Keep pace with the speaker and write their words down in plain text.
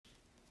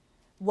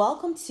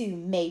Welcome to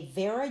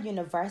Mayvera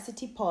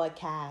University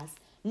Podcast.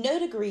 No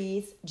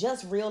degrees,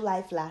 just real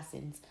life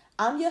lessons.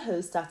 I'm your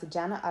host, Dr.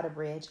 Jana,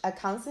 a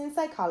counseling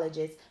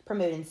psychologist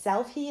promoting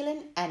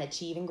self-healing and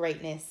achieving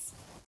greatness.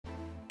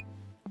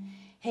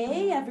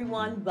 Hey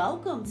everyone,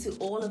 welcome to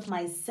all of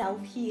my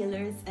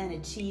self-healers and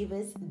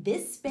achievers.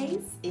 This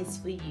space is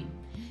for you.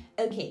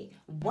 Okay,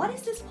 what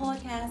is this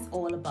podcast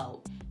all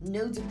about?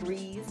 No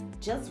degrees,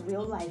 just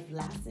real life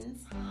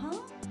lessons, huh?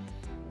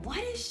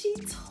 What is she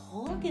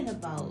talking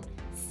about?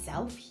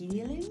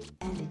 Self-healing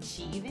and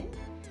achieving?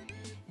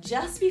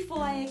 Just before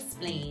I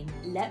explain,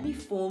 let me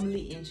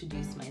formally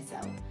introduce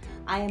myself.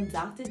 I am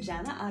Dr.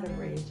 Jana,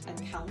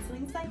 a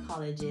counseling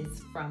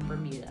psychologist from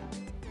Bermuda.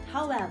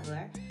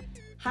 However,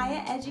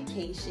 higher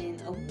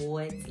education,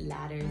 awards,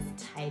 ladders,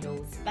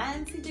 titles,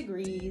 fancy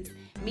degrees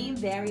mean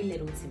very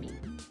little to me.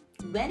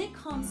 When it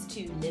comes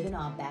to living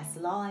our best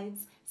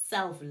lives,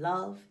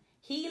 self-love,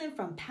 healing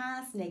from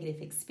past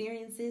negative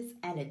experiences,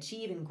 and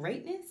achieving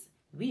greatness,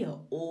 we are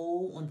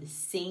all on the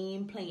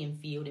same playing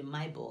field in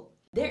my book.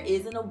 There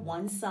isn't a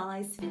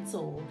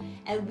one-size-fits-all,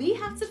 and we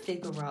have to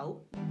figure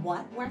out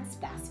what works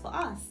best for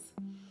us.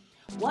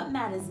 What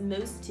matters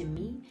most to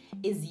me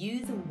is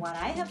using what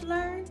I have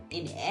learned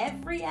in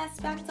every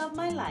aspect of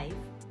my life,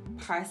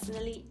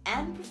 personally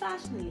and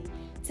professionally,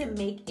 to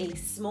make a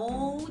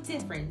small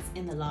difference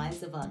in the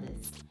lives of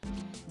others.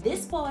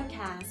 This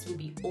podcast will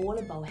be all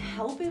about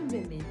helping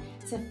women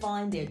to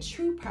find their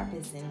true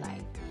purpose in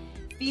life,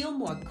 feel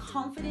more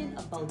confident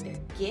about their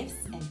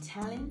gifts and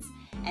talents,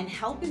 and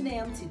helping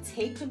them to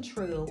take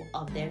control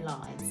of their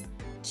lives,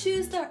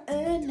 choose their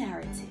own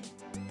narrative.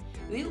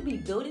 We will be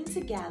building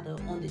together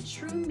on the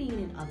true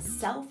meaning of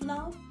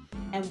self-love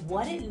and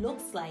what it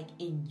looks like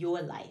in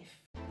your life.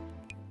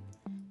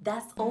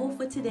 That's all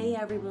for today,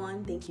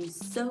 everyone. Thank you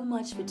so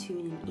much for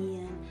tuning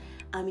in.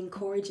 I'm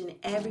encouraging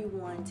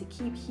everyone to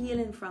keep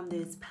healing from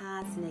those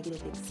past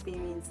negative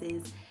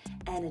experiences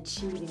and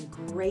achieving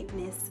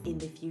greatness in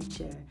the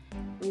future.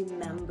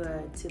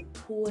 Remember to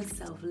pour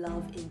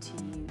self-love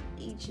into you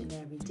each and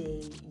every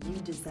day. You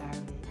deserve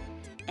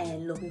it.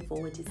 And looking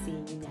forward to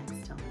seeing you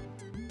next time.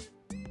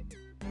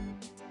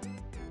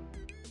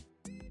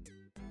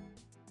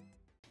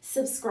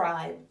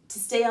 Subscribe to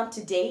stay up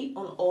to date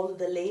on all of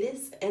the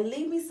latest and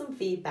leave me some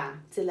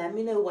feedback to let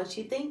me know what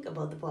you think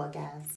about the podcast.